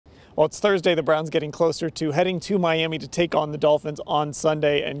Well, it's Thursday. The Browns getting closer to heading to Miami to take on the Dolphins on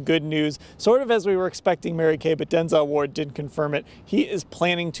Sunday. And good news, sort of as we were expecting, Mary Kay, but Denzel Ward did confirm it. He is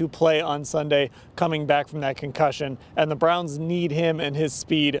planning to play on Sunday, coming back from that concussion. And the Browns need him and his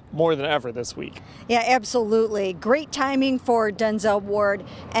speed more than ever this week. Yeah, absolutely. Great timing for Denzel Ward.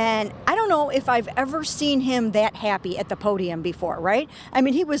 And I don't know if I've ever seen him that happy at the podium before, right? I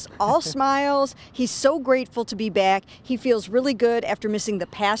mean, he was all smiles. He's so grateful to be back. He feels really good after missing the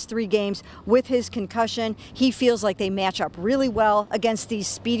past 3 games with his concussion. He feels like they match up really well against these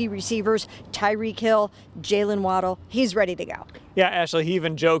speedy receivers, Tyreek Hill, Jalen Waddle. He's ready to go. Yeah, Ashley, he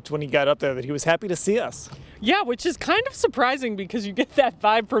even joked when he got up there that he was happy to see us. Yeah, which is kind of surprising because you get that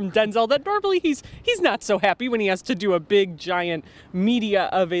vibe from Denzel that normally he's not so happy when he has to do a big, giant media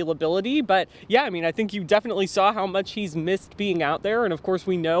availability. But yeah, I mean, I think you definitely saw how much he's missed being out there. And of course,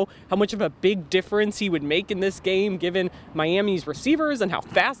 we know how much of a big difference he would make in this game given Miami's receivers and how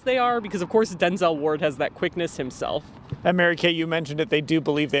fast they are, because of course, Denzel Ward has that quickness himself. And Mary Kay, you mentioned it. They do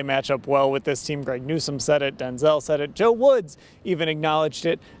believe they match up well with this team. Greg Newsome said it. Denzel said it. Joe Woods even acknowledged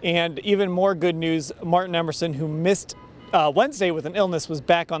it. And even more good news, Martin Emerson, who missed Wednesday with an illness, was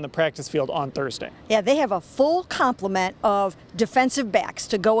back on the practice field on Thursday. Yeah, they have a full complement of defensive backs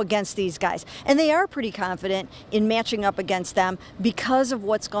to go against these guys. And they are pretty confident in matching up against them because of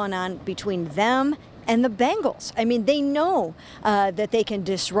what's gone on between them and the Bengals. I mean, they know that they can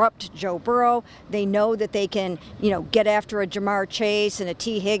disrupt Joe Burrow. They know that they can, get after a Jamar Chase and a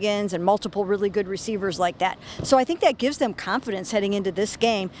T. Higgins and multiple really good receivers like that. So I think that gives them confidence heading into this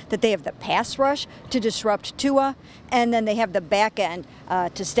game that they have the pass rush to disrupt Tua, and then they have the back end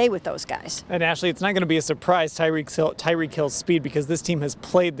to stay with those guys. And Ashley, it's not going to be a surprise, Tyreek Hill's speed, because this team has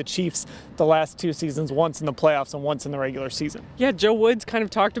played the Chiefs the last 2 seasons, once in the playoffs and once in the regular season. Yeah, Joe Woods kind of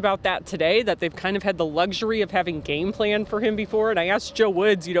talked about that today, that they've kind of had the luxury of having game plan for him before. And I asked Joe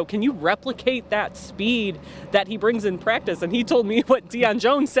Woods, can you replicate that speed that he brings in practice? And he told me what Deion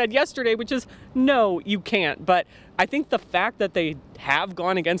Jones said yesterday, which is, no, you can't. But I think the fact that they have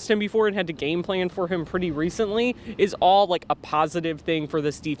gone against him before and had to game plan for him pretty recently is all like a positive thing for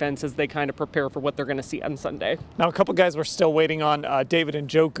this defense as they kind of prepare for what they're going to see on Sunday. Now, a couple guys we're still waiting on. David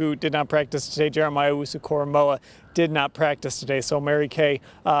Njoku did not practice today. Jeremiah Owusu-Koramoah did not practice today. So Mary Kay,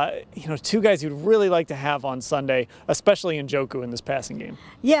 2 guys you'd really like to have on Sunday, especially Njoku in this passing game.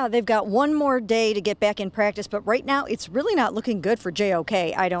 Yeah, they've got one more day to get back in practice, but right now it's really not looking good for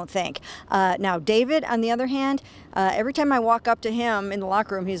JOK, I don't think. Now, David, on the other hand, every time I walk up to him in the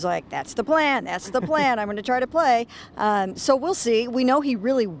locker room, he's like, that's the plan, I'm going to try to play. So we'll see. We know he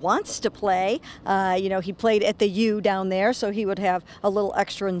really wants to play. He played at the U down there, so he would have a little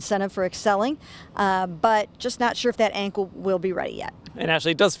extra incentive for excelling, but just not sure if that ankle will be ready yet. And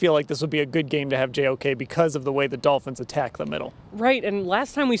Ashley, it does feel like this would be a good game to have JOK because of the way the Dolphins attack the middle. Right, and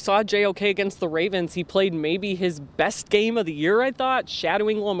last time we saw JOK against the Ravens, he played maybe his best game of the year, I thought,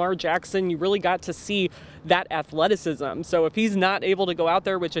 shadowing Lamar Jackson. You really got to see that athleticism. So if he's not able to go out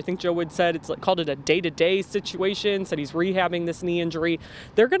there, which I think Joe Wood said, called it a day-to-day situation, said he's rehabbing this knee injury,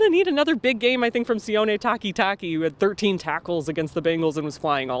 they're going to need another big game, I think, from Sione Takitaki, who had 13 tackles against the Bengals and was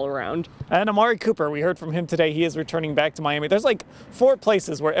flying all around. And Amari Cooper, we heard from him today. He is returning back to Miami. There's like 4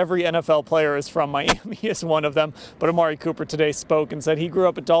 places where every NFL player is from. Miami is one of them. But Amari Cooper today spoke and said he grew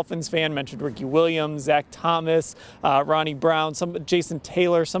up a Dolphins fan, mentioned Ricky Williams, Zach Thomas, Ronnie Brown, Jason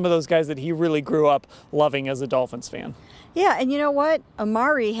Taylor, some of those guys that he really grew up loving as a Dolphins fan. Yeah, and you know what?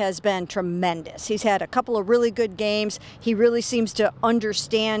 Amari has been tremendous. He's had a couple of really good games. He really seems to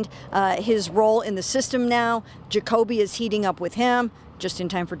understand his role in the system now. Jacoby is heating up with him, just in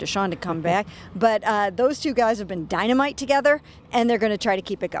time for Deshaun to come back. But those 2 guys have been dynamite together, and they're going to try to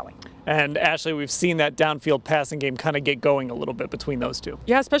keep it going. And Ashley, we've seen that downfield passing game kind of get going a little bit between those 2.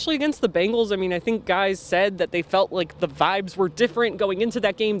 Yeah, especially against the Bengals. I mean, I think guys said that they felt like the vibes were different going into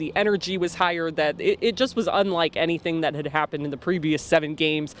that game. The energy was higher, that it just was unlike anything that had happened in the previous 7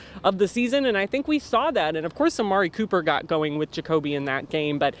 games of the season. And I think we saw that. And of course, Amari Cooper got going with Jacoby in that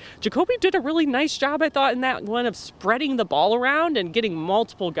game. But Jacoby did a really nice job, I thought, in that one of spreading the ball around and getting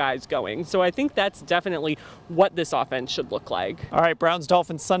multiple guys going. So I think that's definitely what this offense should look like. All right,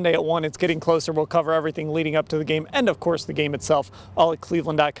 Browns-Dolphins Sunday at 1. It's getting closer. We'll cover everything leading up to the game and, of course, the game itself, all at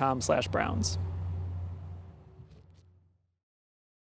cleveland.com/Browns.